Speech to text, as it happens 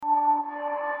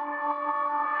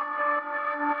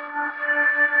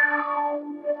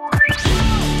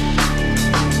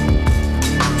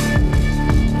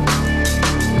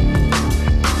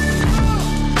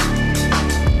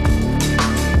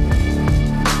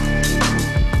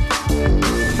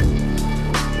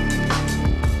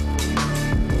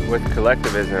with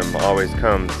collectivism always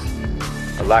comes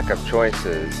a lack of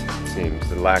choices, it seems,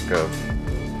 the lack of,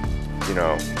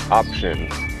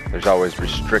 options. There's always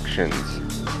restrictions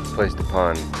placed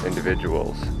upon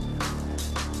individuals.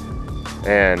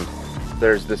 And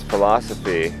there's this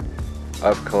philosophy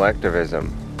of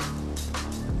collectivism,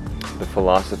 the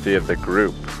philosophy of the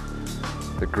group.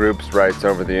 The group's rights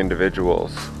over the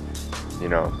individuals,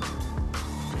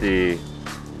 the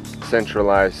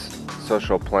centralized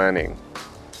social planning,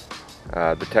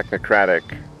 the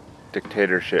technocratic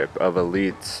dictatorship of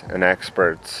elites and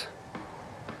experts,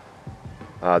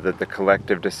 that the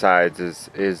collective decides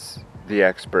is the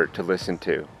expert to listen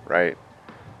to, right?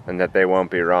 And that they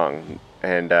won't be wrong.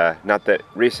 And not that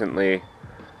recently,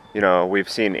 we've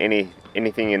seen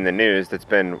anything in the news that's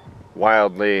been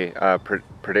wildly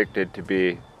predicted to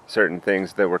be certain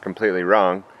things that were completely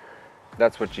wrong.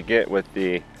 That's what you get with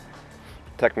the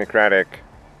technocratic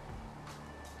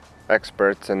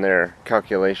experts and their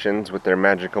calculations with their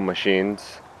magical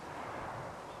machines,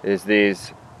 is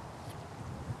these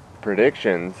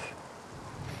predictions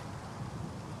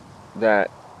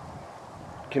that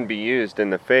can be used in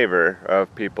the favor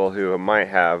of people who might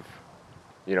have,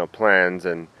 plans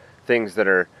and things that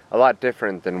are a lot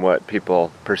different than what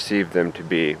people perceive them to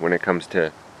be when it comes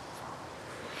to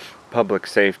public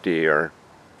safety or,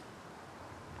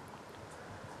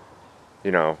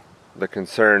 the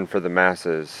concern for the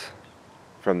masses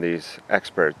from these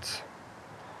experts.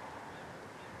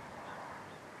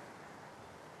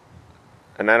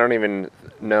 And I don't even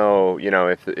know,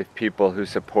 if people who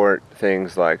support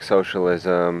things like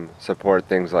socialism, support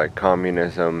things like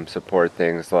communism, support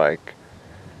things like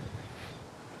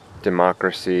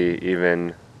democracy,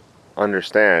 even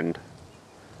understand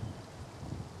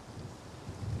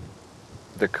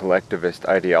the collectivist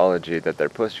ideology that they're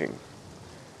pushing.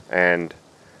 And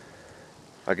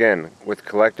again, with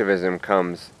collectivism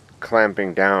comes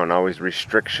clamping down, always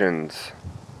restrictions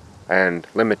and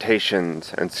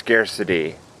limitations and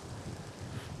scarcity.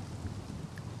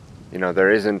 There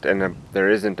isn't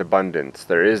abundance.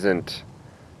 There isn't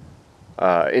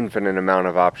infinite amount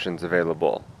of options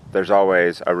available. There's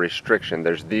always a restriction.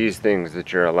 There's these things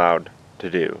that you're allowed to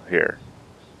do here.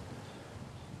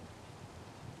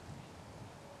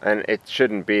 And it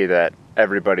shouldn't be that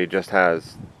everybody just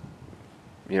has,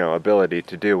 ability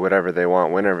to do whatever they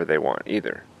want whenever they want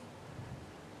either.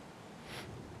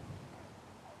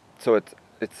 So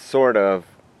it's sort of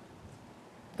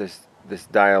this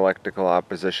dialectical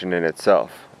opposition in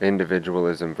itself,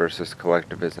 individualism versus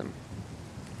collectivism.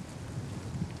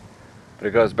 But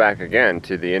it goes back again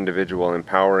to the individual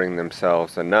empowering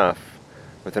themselves enough,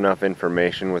 with enough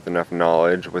information, with enough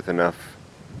knowledge, with enough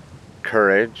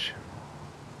courage,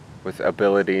 with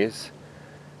abilities,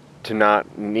 to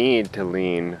not need to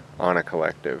lean on a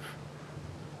collective.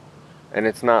 And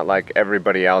it's not like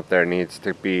everybody out there needs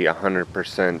to be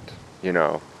 100%,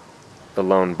 the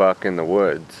lone buck in the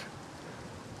woods.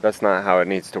 That's not how it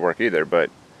needs to work either,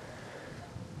 but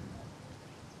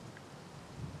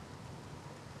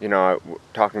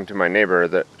talking to my neighbor,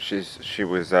 that she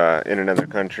was in another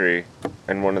country,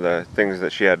 and one of the things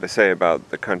that she had to say about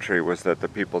the country was that the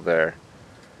people there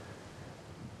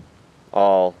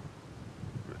all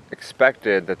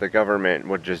expected that the government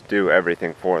would just do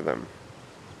everything for them.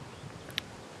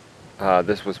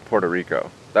 This was Puerto Rico.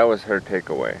 That was her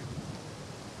takeaway.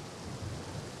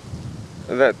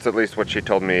 That's at least what she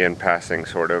told me in passing,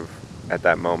 sort of, at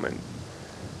that moment.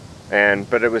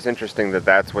 But it was interesting that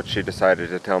that's what she decided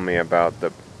to tell me about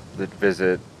the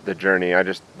visit, the journey. I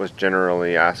just was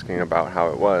generally asking about how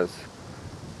it was.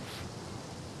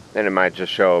 And it might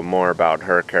just show more about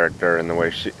her character and the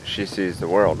way she sees the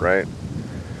world, right?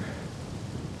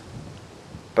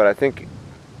 But I think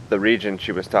the region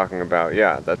she was talking about,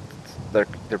 there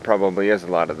probably is a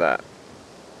lot of that.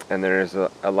 And there is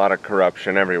a lot of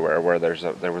corruption everywhere where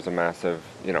there was a massive,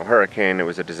 hurricane. It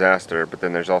was a disaster, but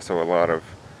then there's also a lot of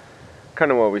kind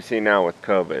of what we see now with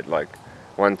COVID. Like,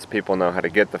 once people know how to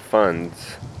get the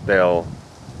funds, they'll,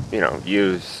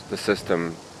 use the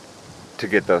system to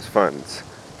get those funds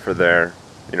for their,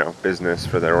 business,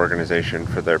 for their organization,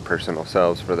 for their personal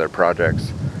selves, for their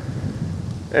projects.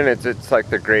 And it's like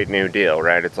the Great New Deal,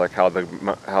 right? It's like how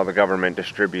the government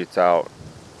distributes out,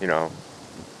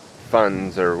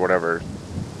 funds or whatever,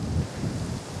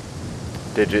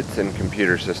 digits in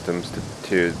computer systems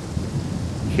to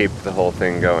keep the whole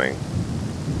thing going.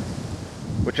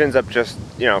 Which ends up just,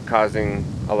 causing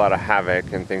a lot of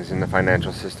havoc and things in the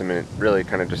financial system, and really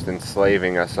kind of just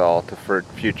enslaving us all for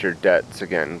future debts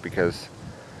again, because,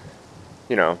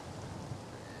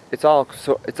 it's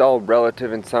all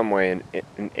relative in some way,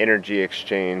 in energy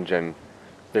exchange and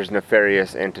there's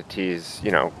nefarious entities,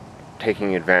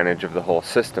 taking advantage of the whole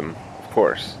system, of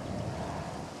course.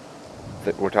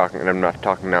 That we're talking, and I'm not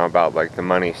talking now about like the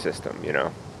money system,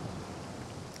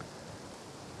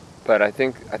 But I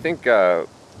think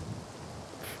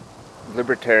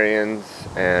libertarians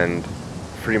and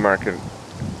free market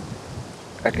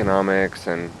economics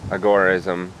and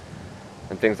agorism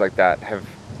and things like that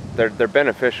they're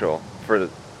beneficial for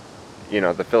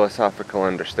the philosophical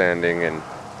understanding and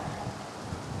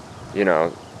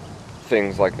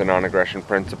things like the non-aggression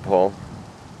principle,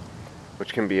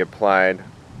 which can be applied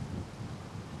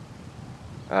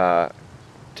to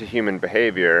human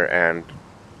behavior, and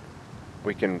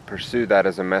we can pursue that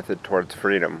as a method towards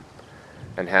freedom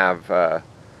and have a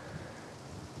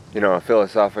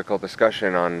philosophical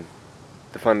discussion on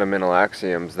the fundamental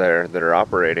axioms there that are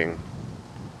operating.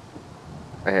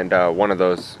 And one of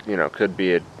those, could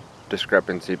be a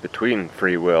discrepancy between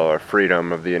free will or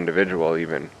freedom of the individual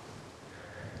even.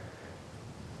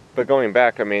 But going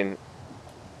back,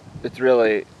 it's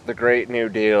really the Great New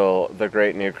Deal, the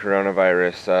Great New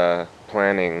Coronavirus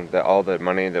planning, all the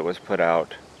money that was put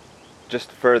out,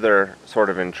 just further sort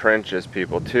of entrenches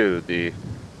people to the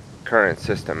current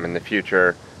system. In the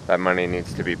future, that money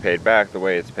needs to be paid back. The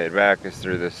way it's paid back is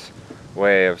through this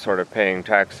way of sort of paying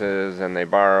taxes, and they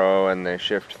borrow and they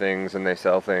shift things and they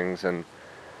sell things, and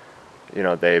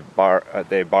they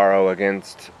borrow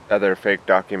against other fake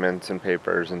documents and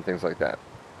papers and things like that.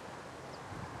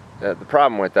 The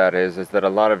problem with that is that a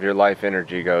lot of your life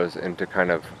energy goes into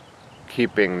kind of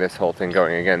keeping this whole thing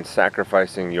going. Again,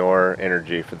 sacrificing your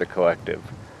energy for the collective.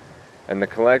 And the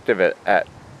collective at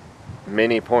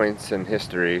many points in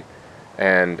history,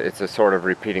 and it's a sort of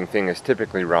repeating thing, is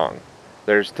typically wrong.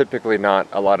 There's typically not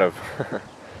a lot of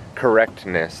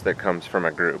correctness that comes from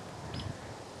a group.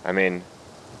 When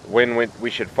we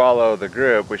should follow the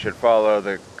group, we should follow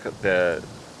the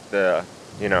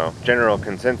general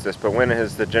consensus, but when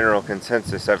has the general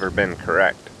consensus ever been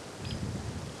correct?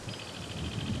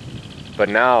 But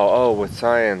now, with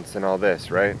science and all this,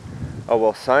 right?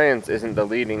 Science isn't the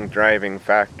leading driving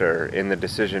factor in the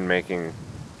decision making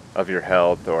of your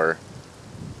health or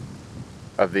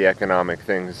of the economic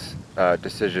things,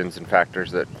 decisions and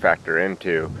factors that factor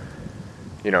into,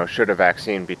 should a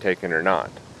vaccine be taken or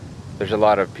not. There's a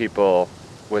lot of people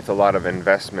with a lot of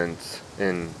investments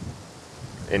in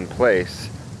place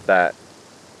that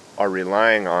are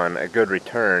relying on a good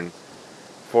return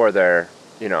for their,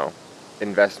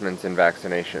 investments in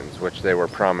vaccinations, which they were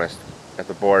promised at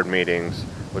the board meetings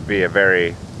would be a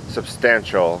very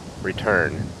substantial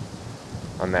return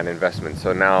on that investment.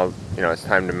 So now, it's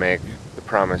time to make the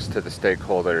promise to the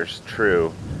stakeholders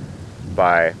true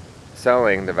by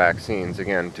selling the vaccines,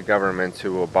 again, to governments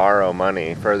who will borrow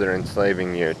money, further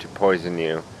enslaving you to poison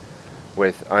you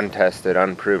with untested,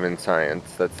 unproven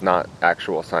science that's not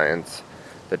actual science,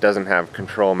 that doesn't have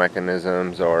control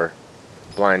mechanisms or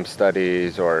blind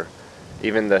studies, or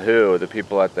even the WHO, the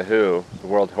people at the WHO, the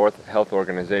World Health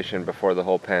Organization, before the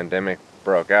whole pandemic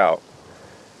broke out,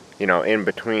 in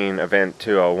between Event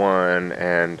 201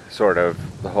 and sort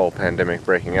of the whole pandemic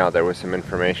breaking out, there was some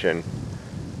information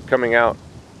coming out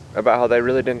about how they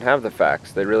really didn't have the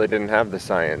facts, they really didn't have the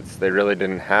science, they really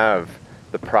didn't have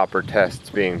the proper tests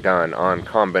being done on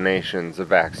combinations of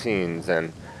vaccines,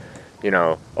 and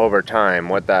over time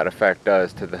what that effect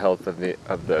does to the health of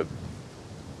the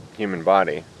human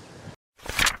body.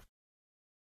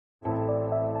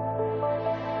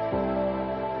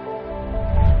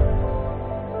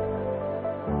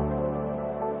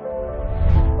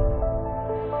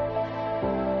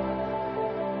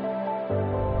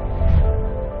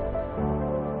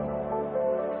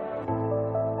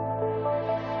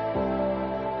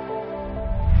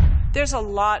 There's a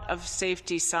lot of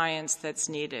safety science that's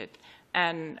needed,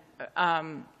 and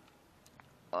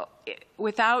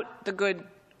without the good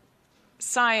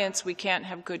science, we can't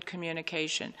have good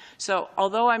communication. So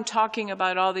although I'm talking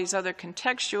about all these other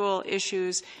contextual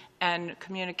issues and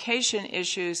communication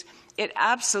issues, it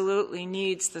absolutely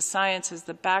needs the science as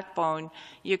the backbone.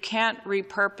 You can't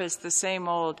repurpose the same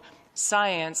old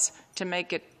science to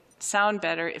make it sound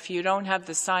better if you don't have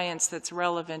the science that's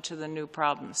relevant to the new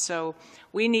problems. So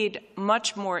we need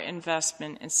much more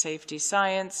investment in safety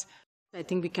science. I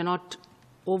think we cannot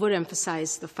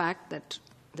overemphasize the fact that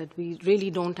we really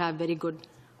don't have very good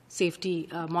safety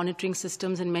monitoring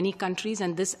systems in many countries,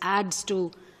 and this adds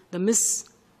to the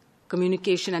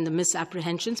miscommunication and the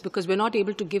misapprehensions, because we're not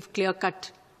able to give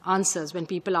clear-cut answers when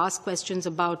people ask questions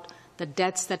about the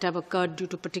deaths that have occurred due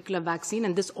to a particular vaccine,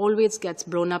 and this always gets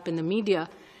blown up in the media.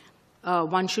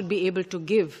 One should be able to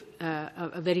give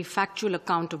a very factual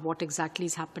account of what exactly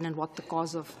has happened and what the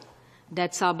cause of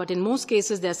deaths are. But in most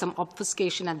cases, there's some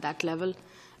obfuscation at that level,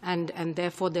 and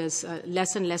therefore there's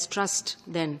less and less trust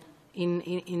then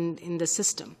in the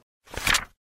system.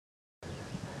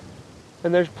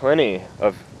 And there's plenty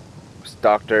of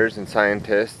doctors and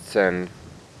scientists and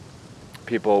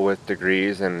people with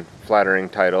degrees and flattering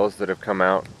titles that have come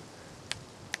out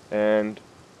and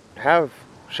have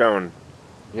shown,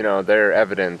 their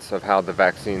evidence of how the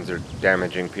vaccines are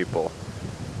damaging people.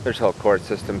 There's whole court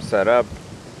systems set up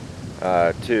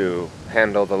to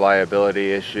handle the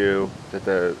liability issue that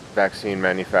the vaccine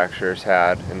manufacturers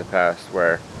had in the past,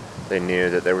 where they knew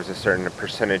that there was a certain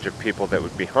percentage of people that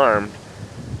would be harmed,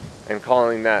 and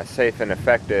calling that safe and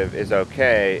effective is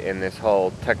okay in this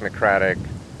whole technocratic,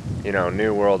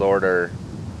 New World Order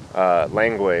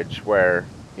language, where,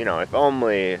 if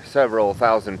only several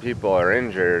thousand people are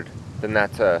injured, then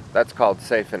that's called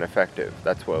safe and effective.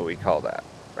 That's what we call that,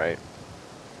 right?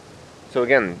 So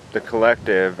again, the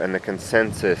collective and the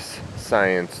consensus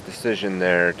science decision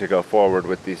there to go forward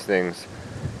with these things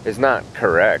is not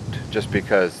correct just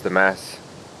because the mass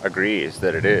agrees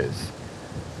that it is.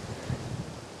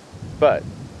 But,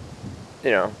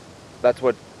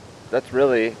 that's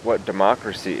really what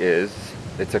democracy is.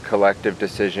 It's a collective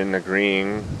decision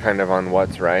agreeing kind of on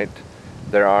what's right.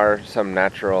 There are some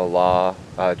natural law,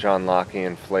 John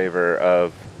Lockean flavor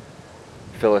of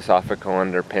philosophical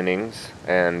underpinnings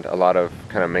and a lot of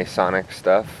kind of Masonic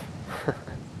stuff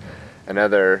and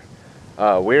other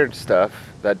weird stuff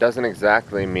that doesn't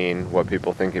exactly mean what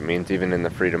people think it means, even in the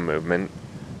freedom movement,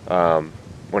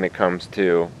 when it comes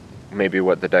to maybe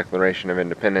what the Declaration of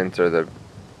Independence or the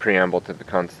preamble to the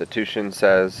Constitution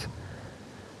says.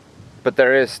 But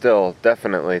there is still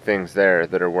definitely things there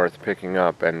that are worth picking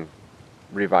up and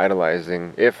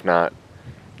revitalizing, if not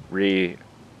revamping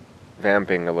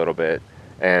a little bit.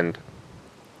 And,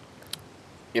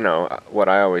 what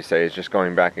I always say is just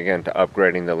going back again to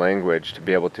upgrading the language to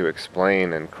be able to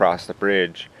explain and cross the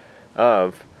bridge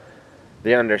of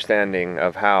the understanding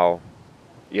of how,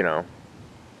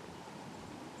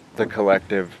 the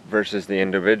collective versus the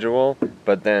individual,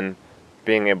 but then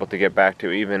being able to get back to,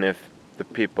 even if the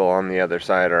people on the other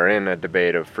side are in a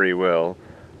debate of free will,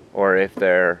 or if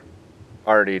they're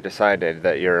already decided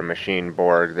that you're a machine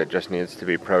Borg that just needs to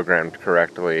be programmed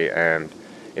correctly, and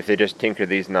if they just tinker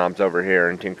these knobs over here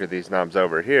and tinker these knobs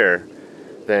over here,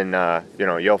 then,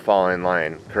 you'll fall in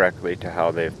line correctly to how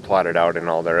they've plotted out in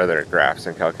all their other graphs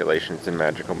and calculations in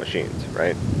magical machines,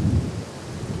 right?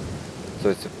 So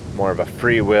it's more of a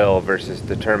free will versus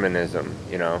determinism,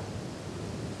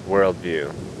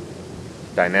 worldview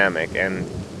dynamic. And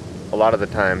a lot of the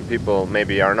time people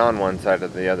maybe aren't on one side or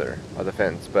the other of the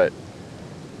fence, but,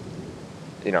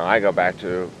 I go back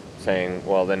to saying,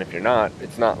 well, then if you're not,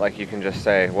 it's not like you can just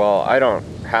say, well, I don't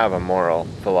have a moral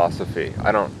philosophy.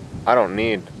 I don't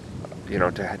need,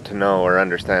 to know or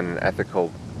understand an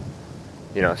ethical,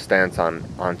 stance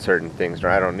on certain things, or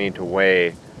I don't need to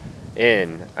weigh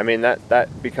in. I mean, that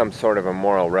becomes sort of a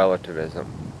moral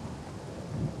relativism,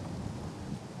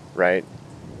 right?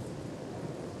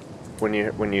 When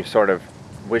you sort of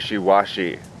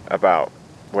wishy-washy about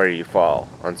where you fall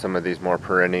on some of these more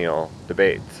perennial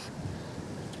debates.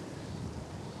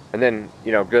 And then,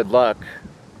 good luck,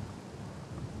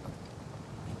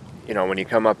 when you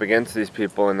come up against these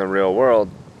people in the real world,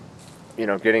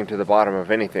 getting to the bottom of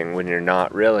anything when you're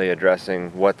not really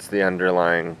addressing what's the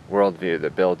underlying worldview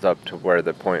that builds up to where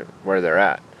they're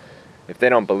at. If they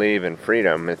don't believe in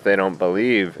freedom, if they don't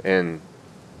believe in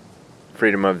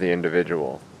freedom of the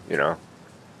individual,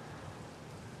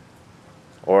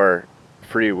 or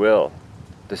free will,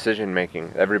 decision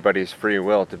making, everybody's free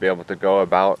will to be able to go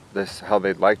about this how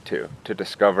they'd like to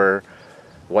discover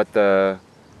what the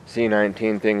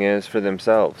C19 thing is for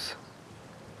themselves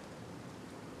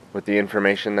with the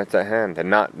information that's at hand, and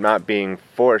not being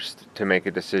forced to make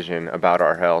a decision about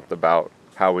our health, about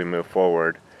how we move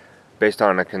forward based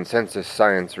on a consensus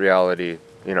science reality,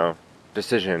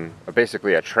 decision,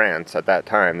 basically a trance at that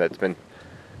time that's been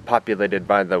populated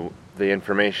by the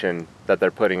information that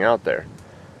they're putting out there.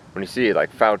 When you see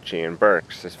like Fauci and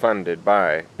Birx is funded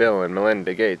by Bill and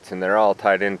Melinda Gates, and they're all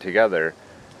tied in together,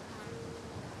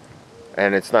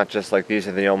 and it's not just like these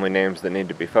are the only names that need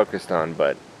to be focused on,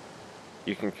 but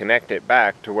you can connect it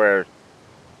back to where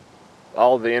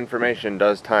all the information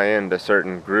does tie into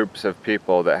certain groups of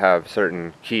people that have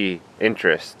certain key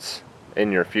interests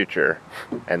in your future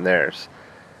and theirs,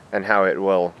 and how it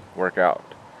will work out.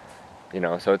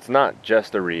 So it's not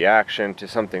just a reaction to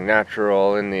something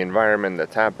natural in the environment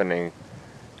that's happening.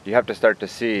 You have to start to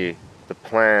see the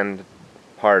planned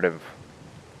part of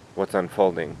what's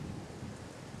unfolding.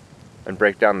 and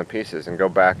break down the pieces and go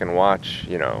back and watch,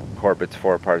 Corbett's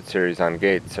 4-part series on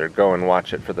Gates, or go and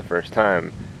watch it for the first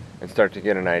time and start to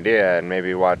get an idea, and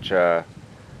maybe watch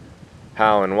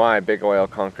How and Why Big Oil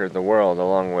Conquered the World,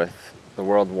 along with the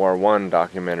World War I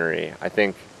documentary. I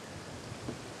think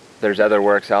there's other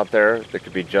works out there that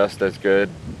could be just as good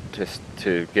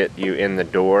to get you in the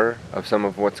door of some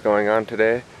of what's going on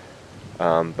today.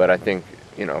 But I think,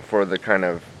 for the kind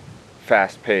of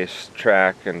fast-paced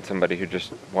track and somebody who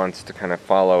just wants to kind of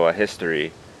follow a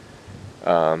history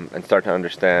and start to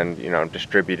understand,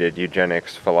 distributed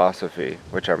eugenics philosophy,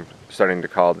 which I'm starting to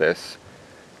call this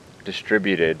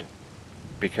distributed,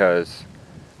 because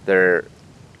they're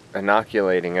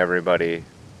inoculating everybody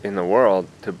in the world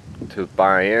to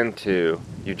buy into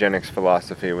eugenics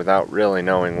philosophy without really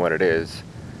knowing what it is.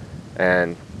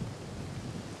 And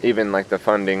even like the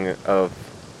funding of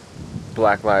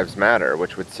Black Lives Matter,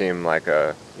 which would seem like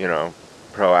a,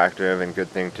 proactive and good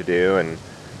thing to do, and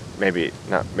maybe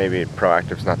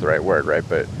proactive's not the right word, right?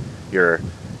 But you're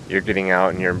getting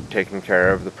out and you're taking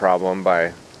care of the problem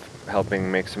by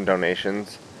helping make some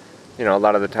donations. A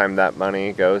lot of the time that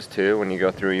money goes to, when you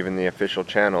go through even the official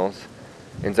channels,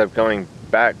 ends up going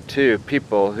back to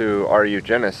people who are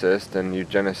eugenicists and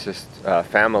eugenicist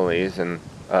families, and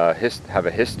have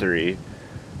a history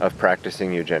of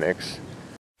practicing eugenics.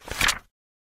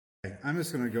 I'm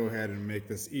just going to go ahead and make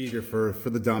this easier for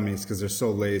the dummies because they're so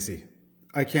lazy.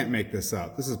 I can't make this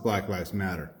up. This is Black Lives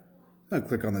Matter. I'm going to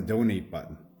click on the donate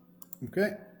button.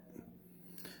 Okay.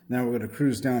 Now we're going to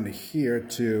cruise down to here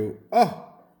to,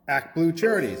 Act Blue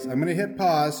Charities. I'm going to hit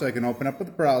pause so I can open up with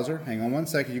the browser. Hang on one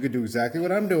second. You can do exactly what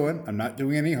I'm doing. I'm not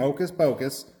doing any hocus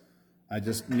pocus. I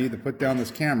just need to put down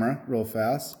this camera real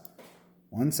fast.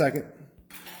 1 second.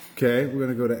 Okay, we're going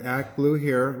to go to Act Blue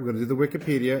here. We're going to do the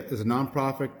Wikipedia. It's a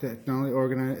nonprofit technology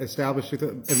organization established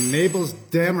that enables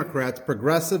Democrats.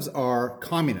 Progressives are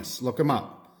communists. Look them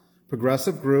up.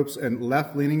 Progressive groups and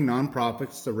left-leaning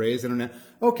nonprofits to raise internet.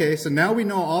 Okay, so now we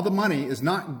know all the money is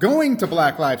not going to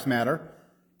Black Lives Matter.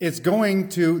 It's going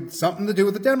to something to do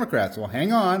with the Democrats. Well,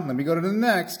 hang on. Let me go to the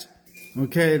next.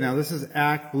 Okay, now this is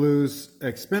Act Blue's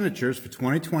expenditures for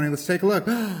 2020. Let's take a look.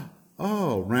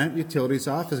 Oh, rent, utilities,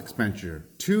 office expenditure,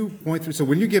 2.3. So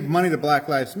when you give money to Black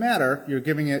Lives Matter, you're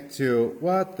giving it to,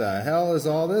 what the hell is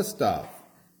all this stuff?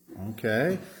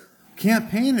 Okay.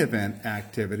 Campaign event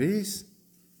activities.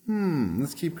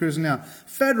 Let's keep cruising now.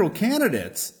 Federal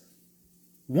candidates.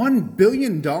 $1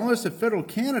 billion to federal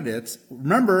candidates.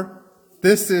 Remember,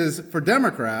 this is for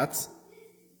Democrats.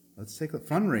 Let's take a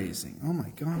fundraising. Oh my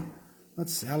God.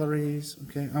 Let's salaries.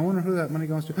 Okay. I wonder who that money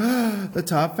goes to. The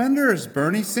top vendors.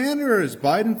 Bernie Sanders.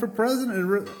 Biden for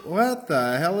president. What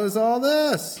the hell is all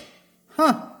this?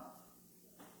 I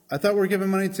thought we were giving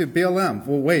money to BLM.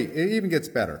 Well, wait. It even gets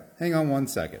better. Hang on 1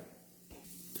 second.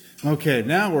 Okay.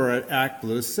 Now we're at Act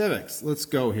Blue Civics. Let's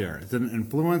go here. It's an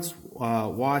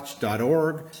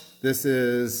influencewatch.org. This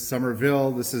is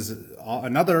Somerville. This is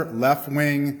another left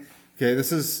wing. Okay,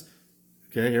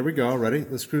 okay, here we go. Ready?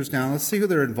 Let's cruise down. Let's see who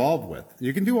they're involved with.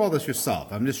 You can do all this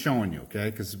yourself. I'm just showing you, okay,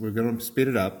 because we're going to speed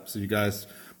it up so you guys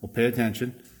will pay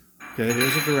attention. Okay,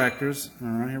 here's the directors. All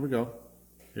right, here we go.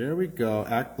 Here we go.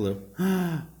 Act Blue.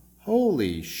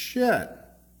 Holy shit.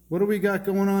 What do we got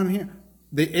going on here?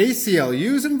 The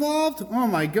ACLU's involved? Oh,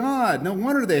 my God. No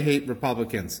wonder they hate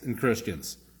Republicans and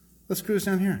Christians. Let's cruise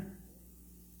down here.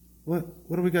 What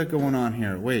do we got going on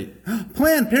here? Wait.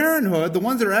 Planned Parenthood, the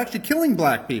ones that are actually killing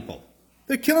black people.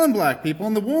 They're killing black people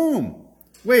in the womb.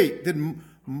 Wait, did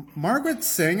Margaret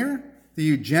Sanger, the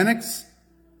eugenics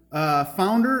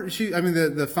founder,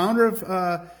 the founder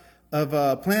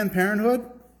of Planned Parenthood?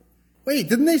 Wait,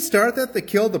 didn't they start that? They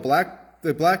killed the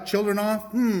black children off?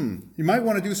 You might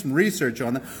want to do some research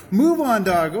on that.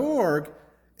 MoveOn.org,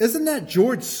 isn't that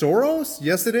George Soros?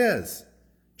 Yes, it is.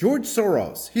 George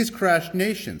Soros, he's crashed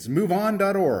nations.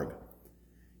 MoveOn.org.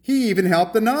 He even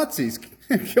helped the Nazis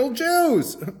kill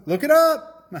Jews. Look it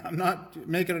up. I'm not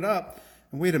making it up.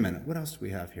 And wait a minute. What else do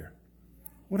we have here?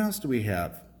 What else do we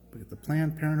have? Look at the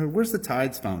Planned Parenthood. Where's the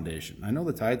Tides Foundation? I know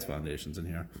the Tides Foundation's in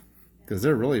here because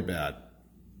they're really bad.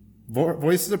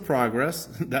 Voices of Progress.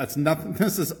 That's nothing.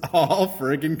 This is all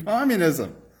friggin'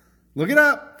 communism. Look it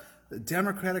up. The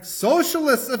Democratic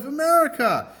Socialists of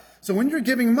America. So when you're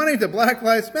giving money to Black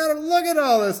Lives Matter, look at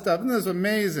all this stuff. Isn't this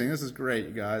amazing? This is great,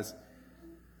 you guys.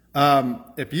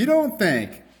 If you don't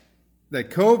think that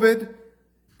COVID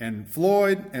and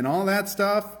Floyd and all that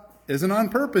stuff isn't on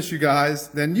purpose, you guys,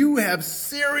 then you have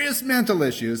serious mental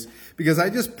issues, because I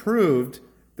just proved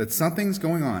that something's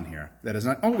going on here that is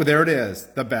not. Oh, there it is.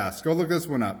 The best. Go look this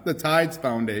one up. The Tides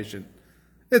Foundation.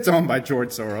 It's owned by George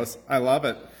Soros. I love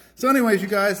it. So anyways, you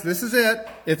guys, this is it.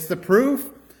 It's the proof.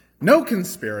 No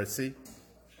conspiracy.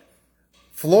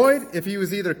 Floyd, if he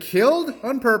was either killed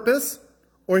on purpose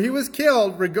or he was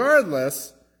killed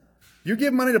regardless, you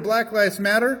give money to Black Lives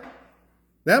Matter,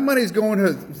 that money's going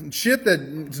to shit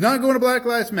that's not going to Black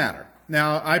Lives Matter.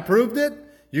 Now, I proved it.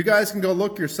 You guys can go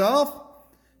look yourself.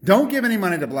 Don't give any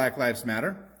money to Black Lives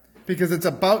Matter because it's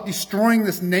about destroying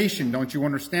this nation. Don't you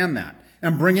understand that?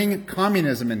 And bringing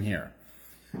communism in here.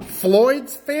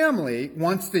 Floyd's family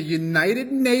wants the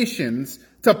United Nations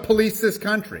to police this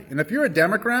country. And if you're a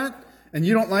Democrat and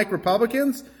you don't like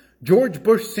Republicans, George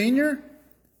Bush Sr.,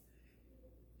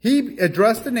 he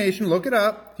addressed the nation, look it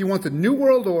up. He wants a new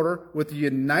world order with the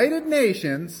United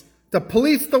Nations to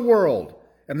police the world.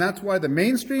 And that's why the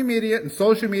mainstream media and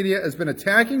social media has been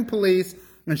attacking police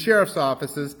and sheriff's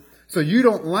offices, so you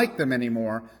don't like them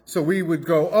anymore. So we would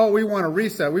go, oh, we want a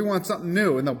reset. We want something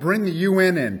new. And they'll bring the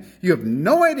UN in. You have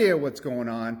no idea what's going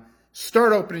on.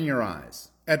 Start opening your eyes.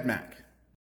 Ed Mack.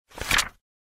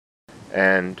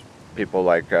 And people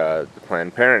like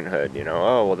Planned Parenthood,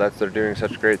 oh, well, they're doing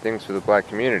such great things for the black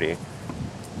community.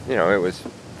 It was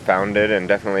founded, and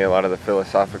definitely a lot of the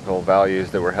philosophical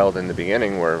values that were held in the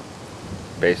beginning were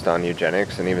based on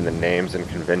eugenics, and even the names and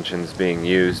conventions being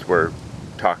used were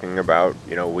talking about,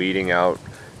 weeding out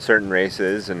certain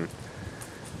races, and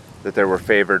that there were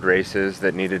favored races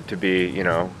that needed to be,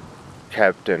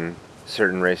 kept, and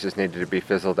certain races needed to be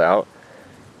fizzled out.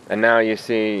 And now you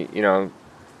see,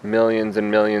 millions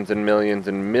and millions and millions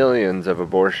and millions of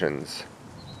abortions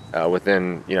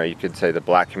within, you could say the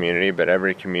black community, but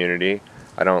every community.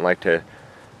 I don't like to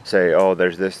say, oh,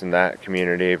 there's this and that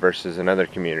community versus another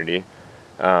community,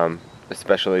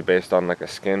 especially based on like a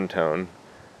skin tone.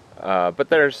 But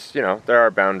there's, there are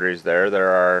boundaries there. There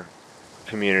are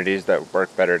communities that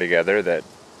work better together, that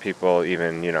people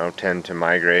even, tend to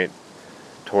migrate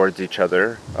towards each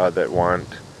other, that want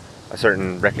a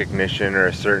certain recognition or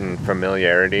a certain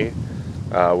familiarity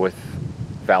with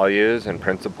values and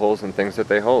principles and things that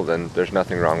they hold, and there's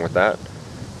nothing wrong with that.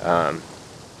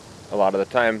 A lot of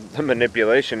the time, the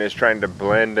manipulation is trying to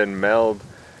blend and meld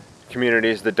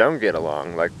communities that don't get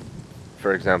along, like,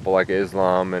 for example, like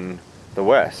Islam and the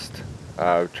West,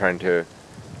 trying to,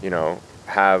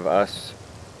 have us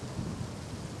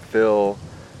feel,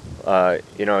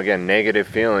 again, negative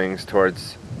feelings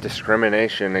towards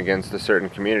discrimination against a certain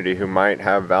community who might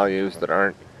have values that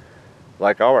aren't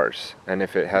like ours. And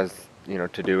if it has,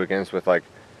 to do against with like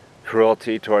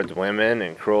cruelty towards women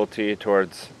and cruelty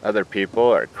towards other people,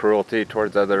 or cruelty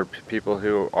towards other people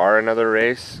who are another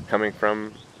race coming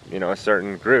from, a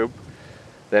certain group,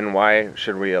 then why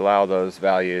should we allow those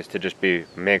values to just be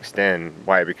mixed in?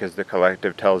 Why? Because the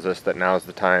collective tells us that now's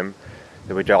the time,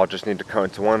 that we all just need to come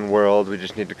to one world, we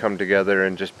just need to come together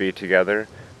and just be together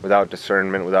without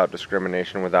discernment, without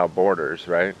discrimination, without borders,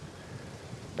 right?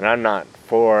 And I'm not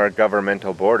for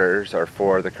governmental borders or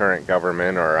for the current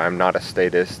government, or I'm not a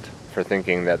statist for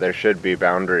thinking that there should be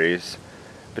boundaries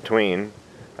between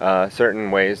certain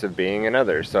ways of being and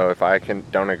others. So if I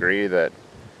don't agree that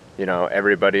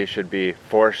everybody should be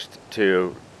forced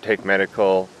to take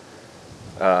medical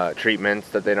treatments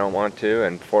that they don't want to,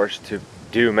 and forced to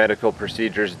do medical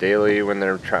procedures daily when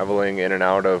they're traveling in and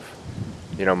out of,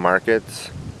 markets,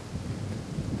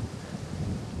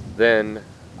 then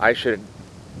I should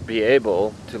be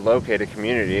able to locate a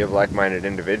community of like-minded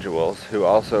individuals who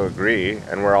also agree,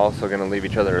 and we're also going to leave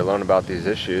each other alone about these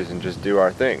issues and just do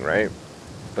our thing, right?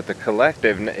 But the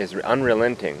collective is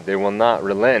unrelenting. They will not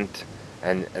relent.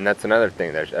 And that's another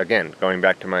thing. There's, again, going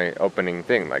back to my opening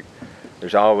thing, like,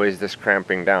 there's always this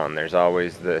cramping down. There's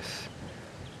always this,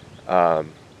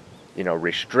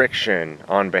 restriction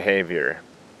on behavior.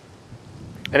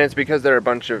 And it's because there are a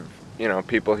bunch of,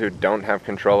 people who don't have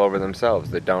control over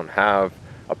themselves. They don't have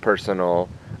a personal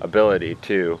ability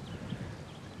to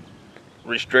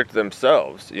restrict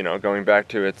themselves. Going back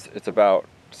to it's about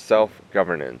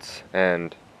self-governance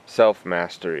and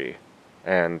self-mastery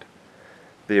and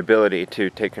the ability to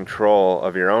take control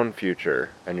of your own future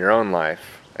and your own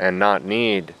life, and not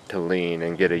need to lean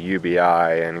and get a UBI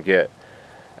and get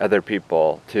other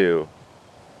people to,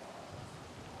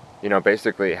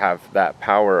 basically have that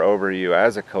power over you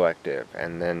as a collective,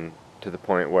 and then to the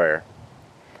point where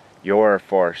you're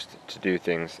forced to do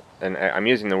things. And I'm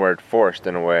using the word forced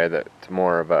in a way that's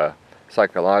more of a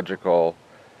psychological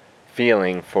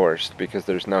feeling, forced, because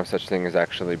there's no such thing as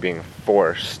actually being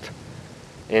forced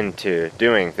into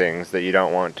doing things that you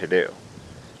don't want to do.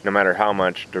 No matter how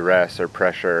much duress or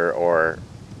pressure or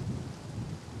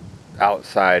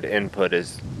outside input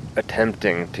is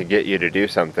attempting to get you to do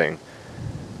something,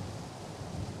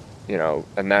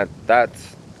 and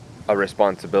that's a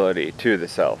responsibility to the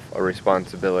self, a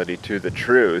responsibility to the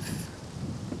truth,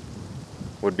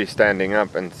 would be standing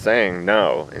up and saying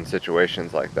no in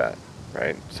situations like that,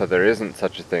 right? So there isn't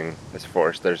such a thing as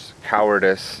force. There's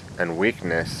cowardice and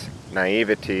weakness,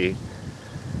 naivety,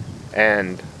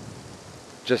 and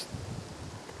just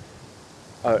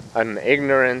an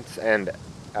ignorance and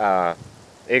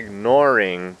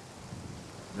ignoring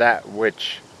that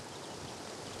which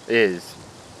is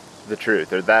the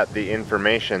truth, or that the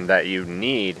information that you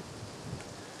need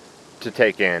to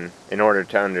take in order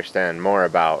to understand more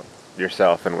about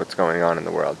yourself and what's going on in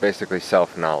the world. Basically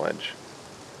self-knowledge.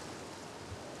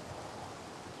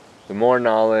 The more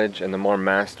knowledge and the more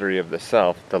mastery of the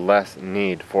self, the less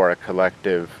need for a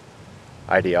collective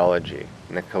ideology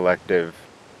and a collective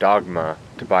dogma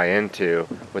to buy into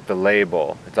with the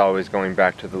label. It's always going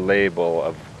back to the label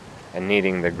of and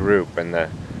needing the group and the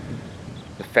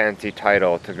fancy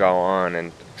title to go on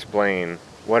and explain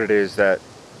what it is that,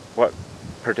 what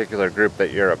particular group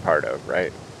that you're a part of,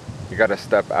 right? You got to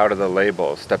step out of the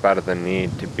label, step out of the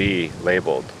need to be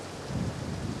labeled.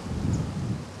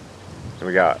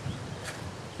 We got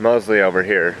Mosley over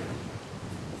here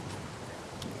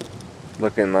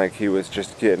looking like he was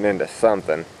just getting into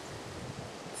something.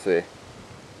 Let's see.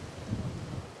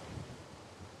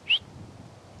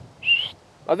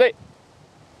 Mosley!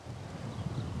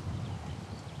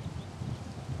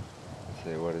 Let's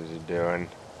see, what is he doing?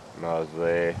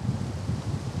 Mosley.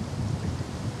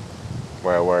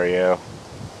 Where were you?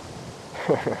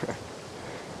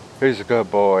 He's a good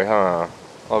boy, huh?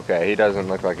 Okay, he doesn't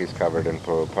look like he's covered in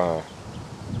poop, huh?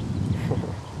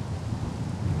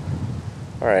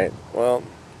 Alright, well,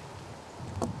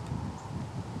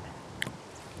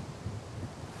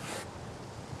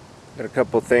 got a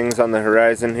couple things on the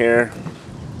horizon here.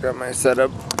 Got my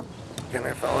setup kind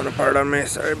of falling apart on me.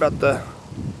 Sorry about the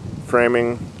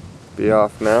framing. Be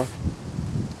off now.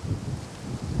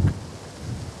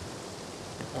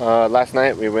 Last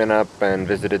night we went up and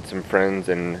visited some friends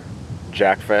in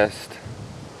Jackfest,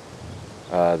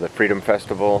 the Freedom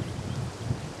Festival.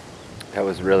 That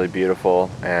was really beautiful,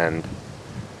 and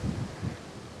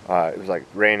it was like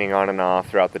raining on and off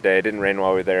throughout the day. It didn't rain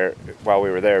while we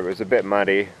were there. It was a bit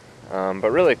muddy, but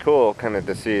really cool kind of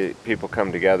to see people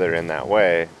come together in that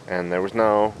way. And there was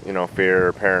no, fear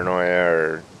or paranoia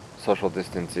or social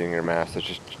distancing or masks. It's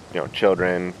just,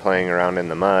 children playing around in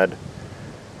the mud.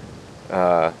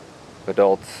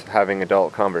 Adults having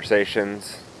adult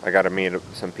conversations. I got to meet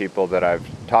some people that I've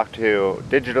talked to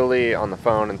digitally on the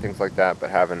phone and things like that, but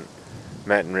haven't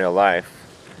met in real life.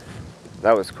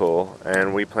 That was cool,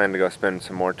 and we plan to go spend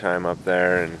some more time up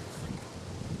there. And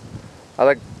I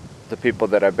like the people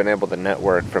that I've been able to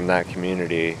network from that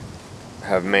community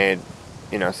have made,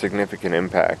 significant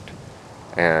impact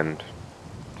and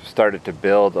started to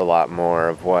build a lot more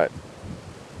of what,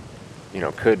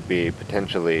 could be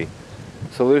potentially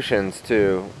solutions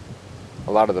to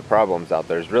a lot of the problems out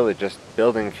there. Is really just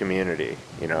building community.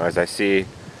 As I see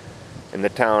in the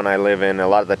town I live in, a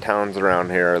lot of the towns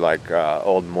around here are like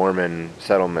old Mormon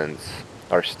settlements,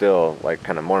 are still like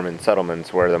kind of Mormon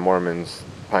settlements where the Mormons,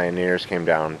 pioneers, came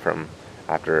down from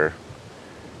after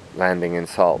landing in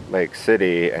Salt Lake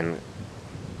City. And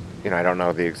I don't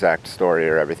know the exact story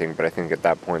or everything, but I think at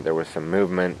that point there was some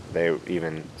movement. They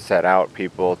even set out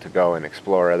people to go and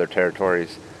explore other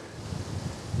territories.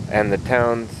 And the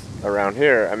towns around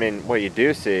here, what you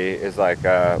do see is like,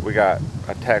 we got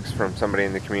a text from somebody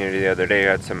in the community the other day who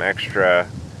had some extra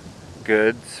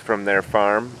goods from their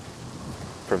farm,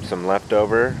 from some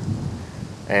leftover,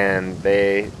 and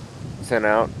they sent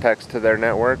out text to their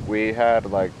network. We had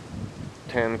like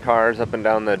 10 cars up and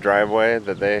down the driveway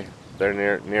that they're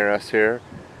near us here,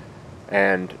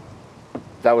 and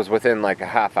that was within like a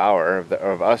half hour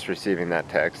of us receiving that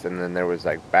text. And then there was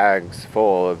like bags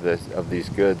full of these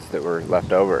goods that were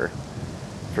left over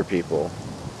for people,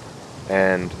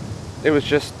 and it was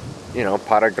just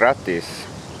para gratis,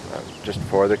 just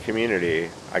for the community,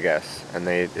 I guess. And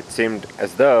it seemed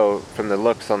as though, from the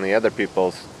looks on the other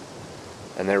people's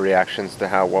and their reactions to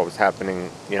what was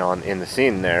happening in the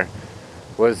scene there,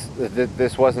 was that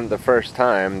this wasn't the first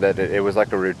time that it was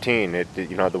like a routine.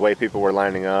 The way people were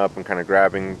lining up and kind of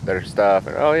grabbing their stuff,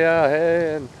 and oh yeah,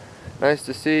 hey, and nice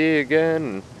to see you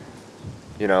again.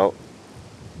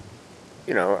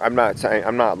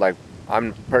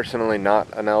 I'm personally not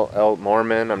an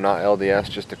Mormon. I'm not LDS,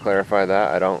 just to clarify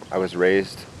that. I was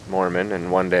raised Mormon,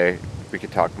 and one day we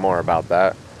could talk more about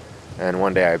that. And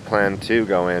one day I plan to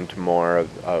go into more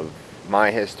of my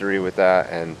history with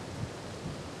that and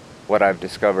what I've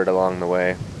discovered along the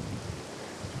way.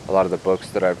 A lot of the books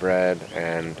that I've read,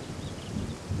 and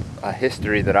a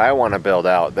history that I want to build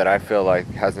out that I feel like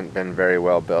hasn't been very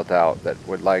well built out that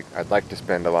I'd like to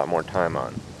spend a lot more time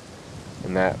on.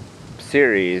 And that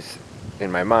series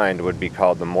in my mind would be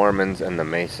called The Mormons and the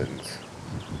Masons.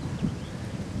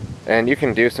 And you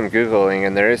can do some Googling,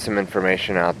 and there is some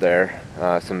information out there,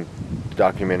 some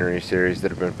documentary series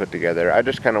that have been put together. I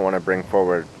just kind of want to bring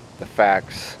forward the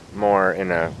facts more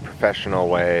in a professional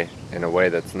way, in a way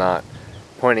that's not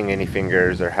pointing any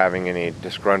fingers or having any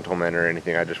disgruntlement or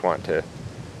anything. I just want to,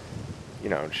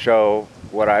 show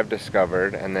what I've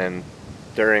discovered, and then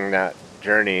during that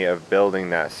journey of building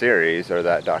that series or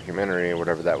that documentary or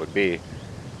whatever that would be,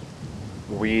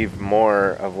 weave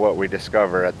more of what we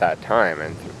discover at that time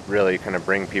and really kind of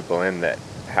bring people in that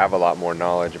have a lot more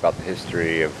knowledge about the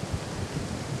history of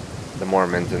the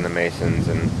Mormons and the Masons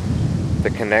and the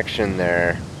connection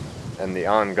there and the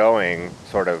ongoing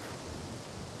sort of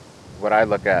what I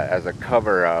look at as a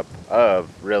cover-up of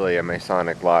really a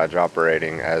Masonic lodge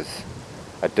operating as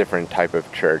a different type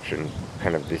of church and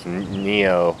kind of these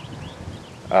neo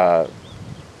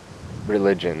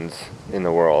religions in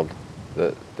the world.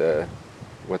 The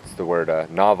what's the word?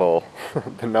 Novel,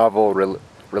 the novel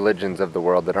religions of the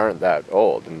world that aren't that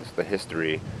old, and the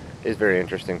history is very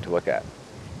interesting to look at.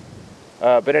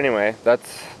 But anyway,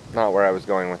 that's not where I was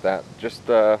going with that. Just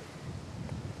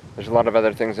there's a lot of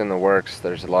other things in the works.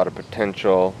 There's a lot of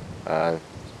potential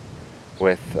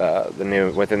with the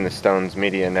new within the Stones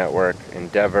Media Network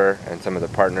endeavor and some of the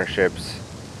partnerships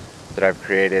that I've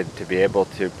created to be able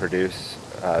to produce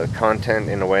content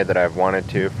in a way that I've wanted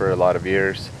to for a lot of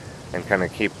years, and kind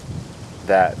of keep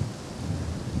that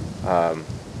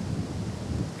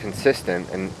consistent.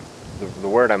 And the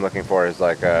word I'm looking for is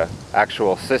like a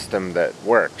actual system that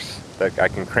works. Like I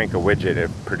can crank a widget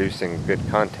of producing good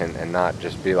content and not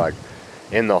just be like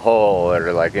in the hole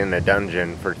or like in a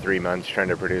dungeon for 3 months trying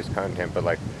to produce content, but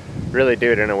like really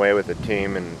do it in a way with a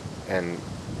team and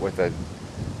with a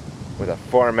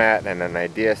format and an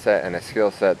idea set and a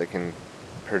skill set that can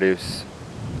produce,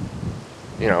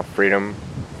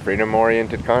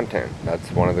 freedom-oriented content.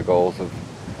 That's one of the goals of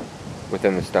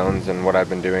within the Stones, and what I've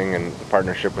been doing, and the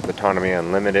partnership with Autonomy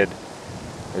Unlimited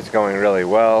is going really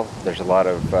well. There's a lot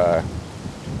of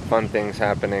fun things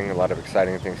happening, a lot of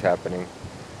exciting things happening,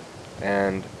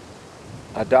 and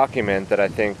a document that I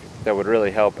think that would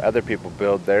really help other people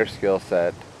build their skill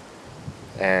set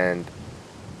and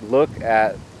look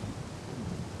at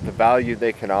the value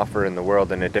they can offer in the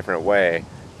world in a different way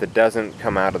that doesn't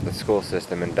come out of the school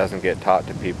system and doesn't get taught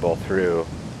to people through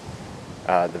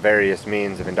the various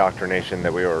means of indoctrination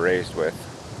that we were raised with.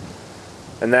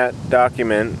 And that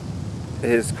document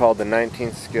is called the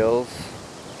 19 Skills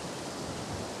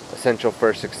Essential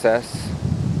for Success,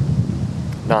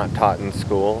 Not Taught in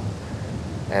School.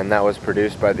 And that was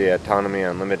produced by the Autonomy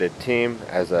Unlimited team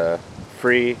as a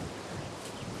free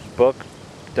book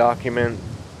document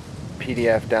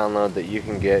PDF download that you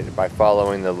can get by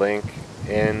following the link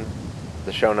in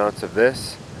the show notes of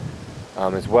this,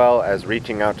 as well as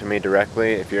reaching out to me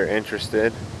directly if you're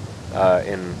interested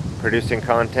in producing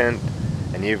content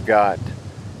and you've got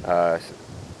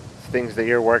things that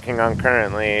you're working on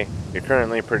currently. You're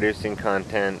currently producing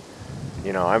content.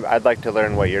 I'd like to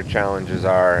learn what your challenges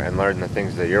are and learn the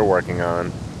things that you're working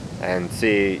on and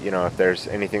see, if there's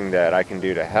anything that I can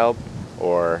do to help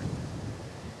or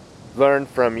learn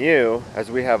from you, as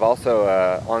we have also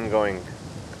an ongoing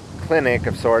clinic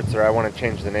of sorts, or I want to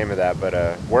change the name of that, but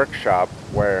a workshop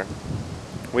where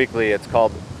weekly it's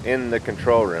called In the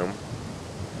Control Room.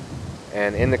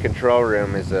 And In the Control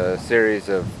Room is a series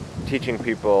of teaching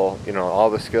people, all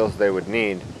the skills they would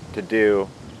need to do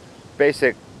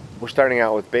we're starting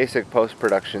out with basic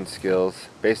post-production skills,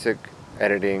 basic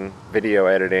editing, video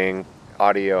editing,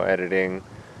 audio editing,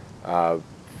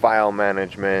 file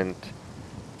management,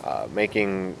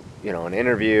 making an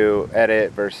interview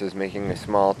edit versus making a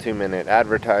small 2-minute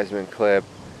advertisement clip,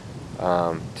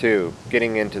 to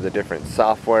getting into the different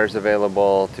softwares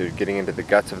available, to getting into the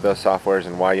guts of those softwares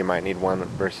and why you might need one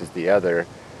versus the other.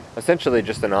 Essentially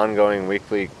just an ongoing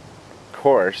weekly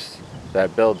course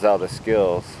that builds out the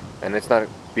skills. And it's not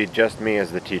be just me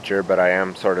as the teacher, but I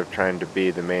am sort of trying to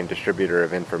be the main distributor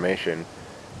of information.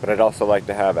 But I'd also like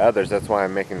to have others. That's why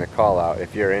I'm making the call out.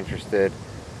 If you're interested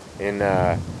in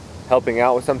helping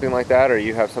out with something like that, or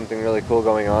you have something really cool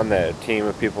going on that a team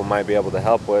of people might be able to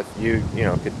help with, you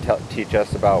could teach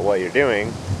us about what you're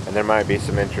doing, and there might be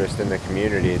some interest in the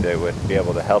community that would be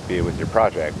able to help you with your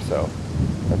project. So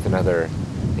that's another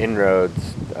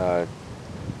inroads to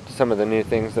some of the new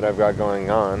things that I've got going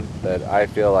on that I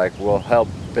feel like will help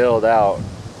build out,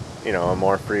 a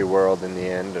more free world in the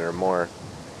end, or more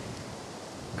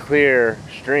clear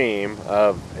stream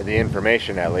of the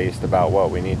information, at least about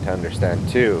what we need to understand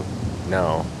to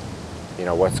know,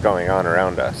 what's going on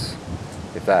around us.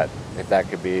 If that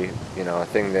could be, a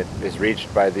thing that is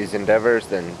reached by these endeavors,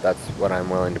 then that's what I'm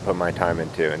willing to put my time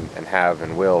into, and have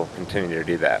and will continue to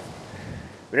do that.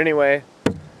 But anyway,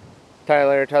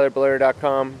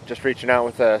 TylerBlair.com, just reaching out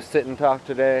with a sit and talk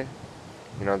today.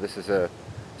 This is a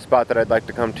spot that I'd like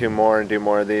to come to more and do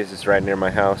more of these. It's right near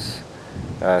my house,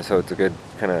 so it's a good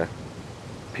kind of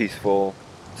peaceful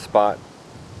spot.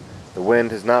 The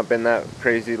wind has not been that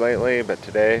crazy lately, but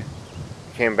today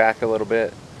came back a little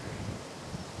bit.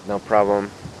 No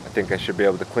problem. I think I should be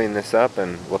able to clean this up,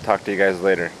 and we'll talk to you guys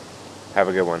later. Have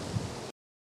a good one.